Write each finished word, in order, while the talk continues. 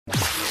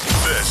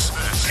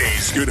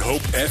This is Good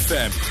Hope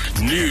FM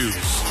News.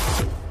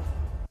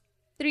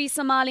 3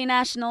 Somali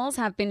nationals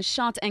have been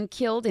shot and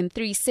killed in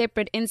 3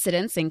 separate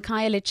incidents in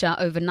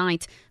Khayelitsha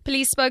overnight.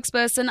 Police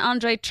spokesperson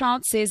Andre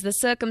Trout says the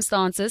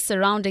circumstances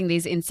surrounding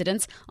these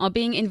incidents are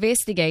being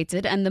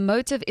investigated and the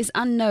motive is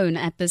unknown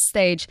at this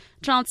stage.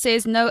 Trout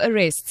says no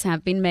arrests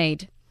have been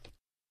made.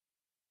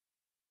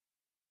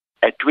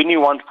 At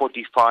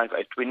 21:45,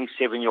 a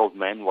 27-year-old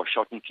man was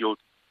shot and killed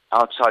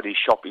outside his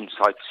shop in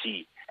Site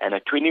C. And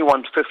at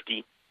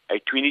 21:50, a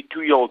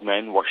 22-year-old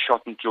man was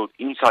shot and killed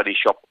inside his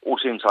shop,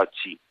 also in Site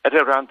C. At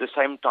around the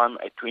same time,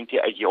 a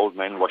 28-year-old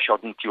man was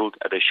shot and killed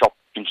at a shop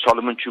in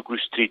Solomon Chukwu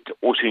Street,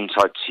 also in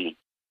Site C.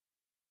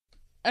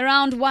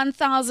 Around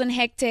 1,000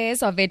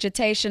 hectares of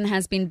vegetation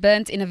has been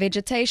burnt in a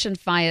vegetation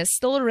fire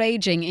still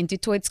raging in Du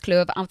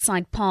Toitskloof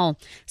outside Paarl.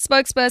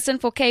 Spokesperson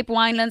for Cape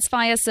Winelands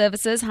Fire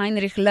Services,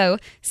 Heinrich Low,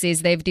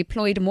 says they've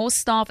deployed more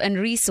staff and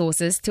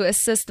resources to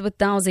assist with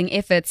dousing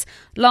efforts.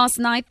 Last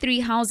night,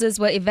 3 houses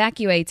were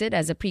evacuated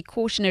as a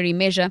precautionary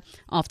measure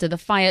after the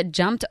fire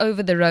jumped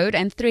over the road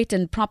and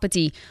threatened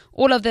property.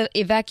 All of the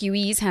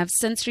evacuees have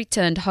since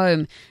returned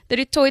home. The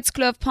Du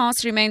Toitskloof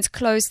Pass remains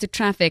closed to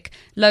traffic.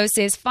 Low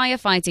says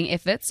firefighting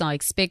efforts are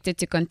expected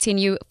to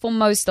continue for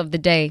most of the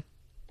day.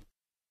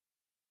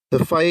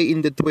 The fire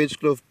in the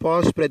Khayelitsha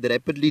Pass spread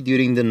rapidly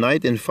during the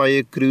night and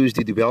fire crews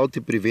did well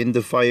to prevent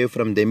the fire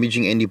from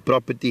damaging any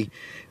property.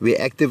 We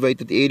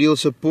activated aerial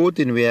support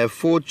and we have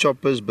 4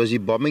 choppers busy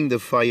bombing the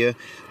fire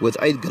with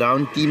 8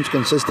 ground teams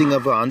consisting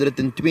of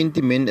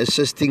 120 men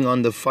assisting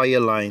on the fire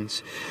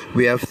lines.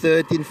 We have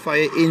 13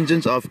 fire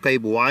engines of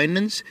Cape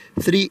Winelands,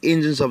 3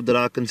 engines of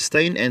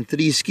Drakensberg and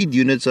 3 skid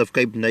units of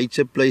Cape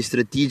Nature placed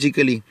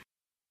strategically.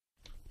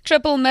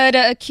 Triple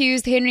murder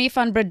accused Henry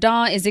van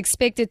Breda is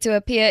expected to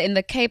appear in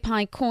the Cape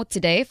High Court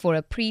today for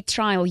a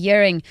pre-trial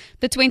hearing.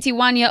 The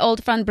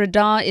 21-year-old van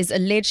Breda is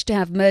alleged to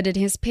have murdered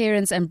his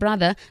parents and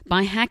brother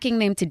by hacking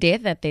them to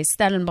death at their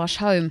Stellenbosch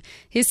home.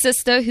 His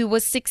sister, who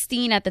was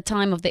 16 at the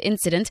time of the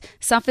incident,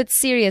 suffered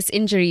serious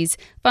injuries.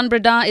 Van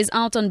Breda is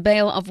out on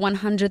bail of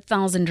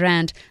 100,000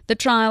 rand. The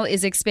trial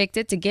is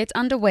expected to get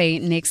underway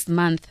next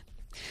month.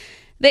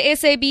 The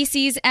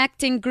SABC's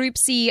acting Group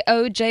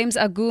CEO, James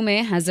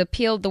Agume, has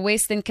appealed the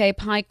Western Cape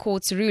High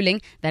Court's ruling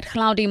that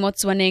Hlaudi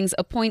Motsoeneng's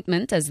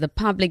appointment as the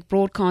public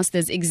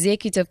broadcaster's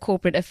executive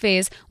corporate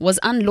affairs was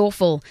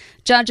unlawful.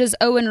 Judges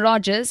Owen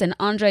Rogers and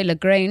Andre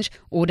Lagrange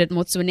ordered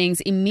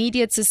Motsoeneng's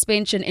immediate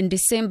suspension in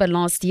December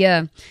last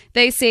year.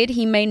 They said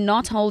he may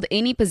not hold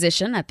any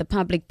position at the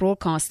public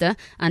broadcaster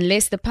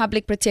unless the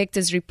public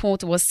protector's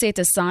report was set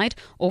aside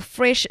or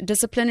fresh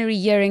disciplinary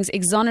hearings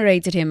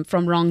exonerated him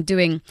from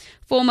wrongdoing.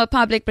 Former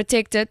Public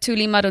Protector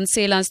Thuli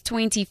Madonsela's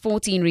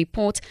 2014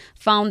 report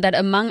found that,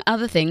 among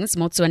other things,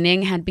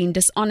 Motsoeneng had been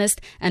dishonest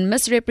and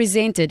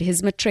misrepresented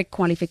his matric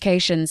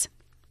qualifications.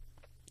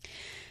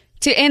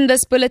 To end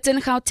this bulletin,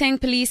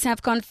 Gauteng police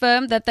have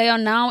confirmed that they are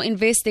now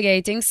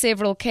investigating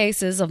several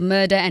cases of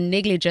murder and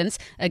negligence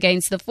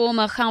against the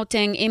former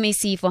Gauteng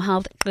MEC for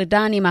Health,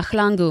 Qedani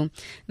Mahlangu.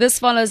 This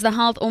follows the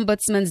Health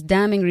Ombudsman's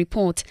damning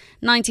report.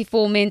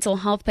 94 mental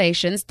health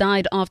patients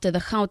died after the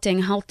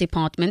Gauteng Health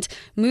Department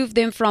moved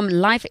them from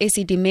Life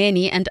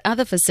Esidimeni and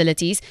other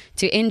facilities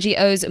to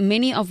NGOs,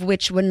 many of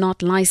which were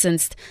not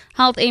licensed.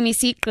 Health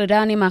MEC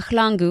Qedani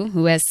Mahlangu,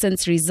 who has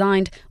since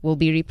resigned, will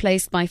be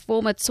replaced by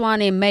former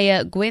Tshwane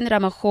Mayor Gwen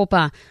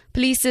Ramagopa.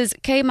 Police's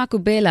Kay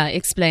Makubela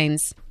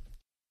explains.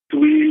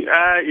 We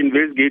are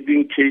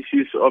investigating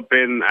cases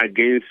open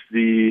against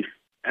the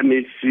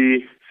MSC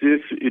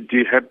since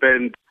it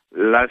happened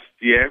last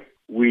year.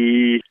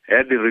 We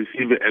had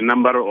received a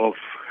number of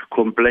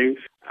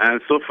complaints, and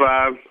so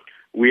far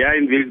we are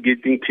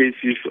investigating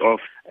cases of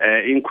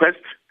inquest,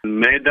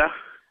 murder,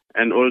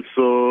 and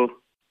also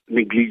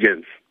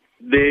negligence.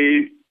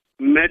 The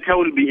matter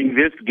will be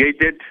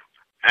investigated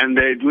and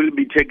it will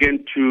be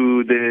taken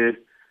to the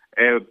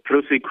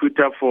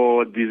prosecutor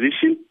for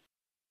decision.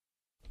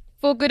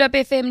 For Good Hope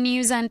FM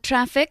News and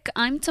Traffic,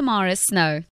 I'm Tamara Snow.